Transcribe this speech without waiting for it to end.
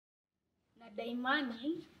Nadai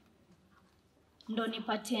Money ndo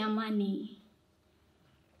nipate amani.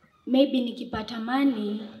 Maybe nikipata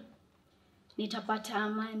money nitapata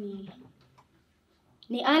amani.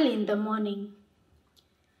 Ni early in the morning.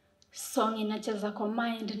 Song inacheza kwa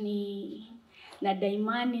mind ni Nadai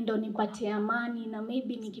Money ndo nipate amani, na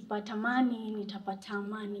maybe nikipata money nitapata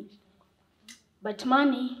amani. But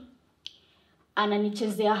money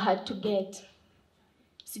ananichezea hard to get.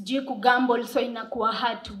 Sijui kugamble so inakuwa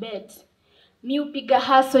hard to bet. Mi upiga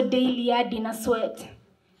hustle daily hadi na sweat.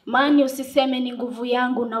 Money usiseme ni nguvu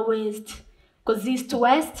yangu na waste. Cause east to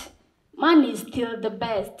west, money is still the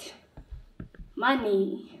best.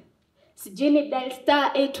 Money. Sijui ni dial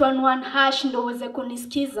star 811 hash ndo uweze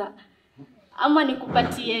kunisikiza.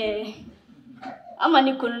 Ama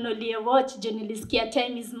nikununulie watch jo nilisikia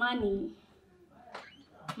time is money.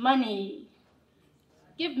 Money.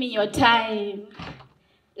 Give me your time.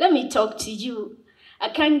 Let me talk to you. I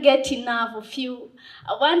can't get enough of you.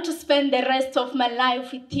 I want to spend the rest of my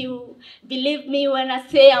life with you. Believe me when I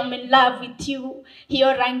say I'm in love with you.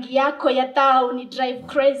 Hiyo rangi yako ya thao ni drive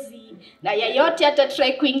crazy. Na yeyote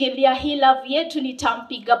atatry kuingilia hii love yetu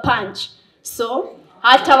nitampiga punch. So,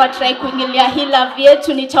 hata watry kuingilia hii love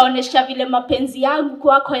yetu nitaonesha vile mapenzi yangu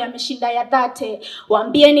kwako yameshinda ya dhate.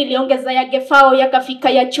 Waambie niliongeza ya gefao yakafika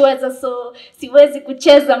ya chweza, so siwezi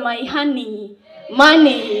kucheza my honey.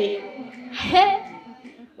 Money. He,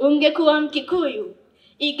 ungekuwa Mkikuyu,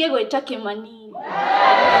 igegwetake mani.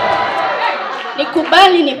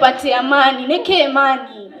 Nikubali nipate amani, neke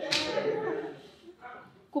amani.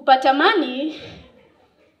 Kupata money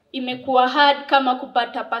imekuwa hard kama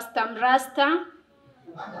kupata pasta mrasta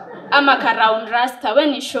ama karao mrasta. We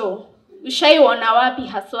ni show, ushaiona wapi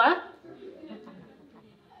haswa?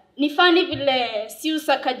 Ni funny vile si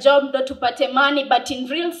usaka job ndo tupate money, but in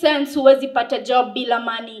real sense huwezi pata job bila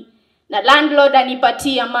money. Na landlord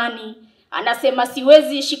anipatia money. Anasema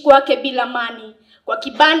siwezi ishi kwake bila money. Kwa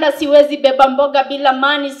kibanda siwezi beba mboga bila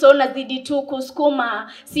money, so nazidi tu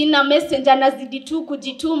kusukuma. Sina messenger nazidi tu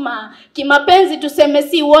kujituma. Kimapenzi tuseme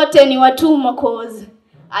si wote ni watumwa cause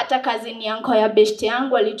hata kazini yangu ya beshte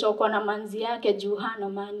yangu alitokwa na manzi yake juu hana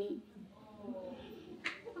money.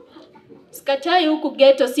 Sikatai huku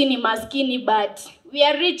ghetto si ni maskini, but we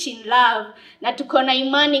are rich in love. Na tuko na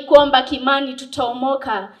imani kwamba kimani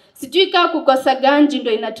tutaomoka. Sijui kama kukosa ganji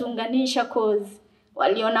ndo inatuunganisha cause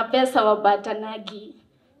waliona pesa wabatanagi.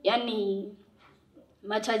 Yani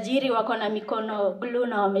matajiri wako na mikono glue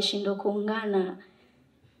na wameshindwa kuungana.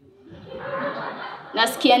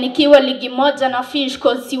 Nasikia nikiwa ligi moja na fish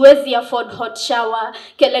cause siwezi afford hot shower.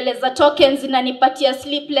 Kelele za tokens zinanipatia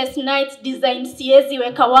sleepless nights, design siwezi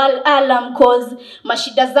weka wall alarm cause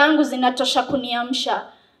mashida zangu zinatosha kuniamsha.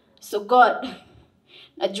 So God,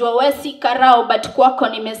 najua wewe si karao but kwako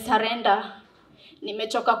nimesurrender.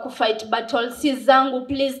 Nimechoka kufight battles zangu,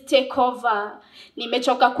 please take over.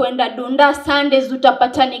 Nimechoka kwenda dunda Sundays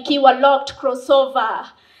utapata nikiwa locked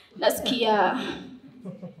crossover. Nasikia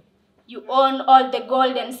you own all the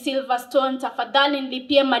gold and silver stones. Tafadhali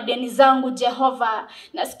nilipie madeni zangu Jehova.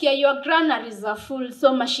 Nasikia your granaries are full,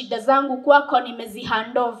 so mashida zangu kwako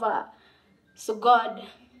nimezihandover. So God,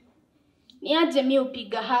 niaje mi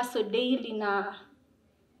upiga hustle daily na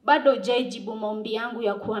bado hujaijibu maombi yangu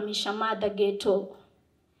ya kuhamisha mother ghetto.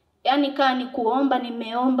 Yani kaa ni kuomba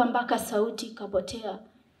nimeomba mpaka sauti ikapotea.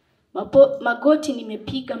 Magoti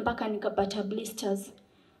nimepiga mpaka nikapata blisters.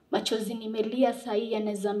 Machozi nimelia sahi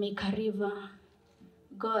yanaweza make a river.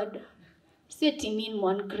 God, set me in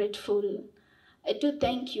one grateful. I do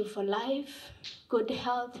thank you for life, good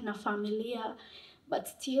health na familia, but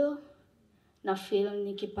still na feel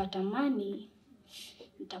nikipata money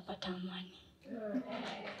nitapata amani.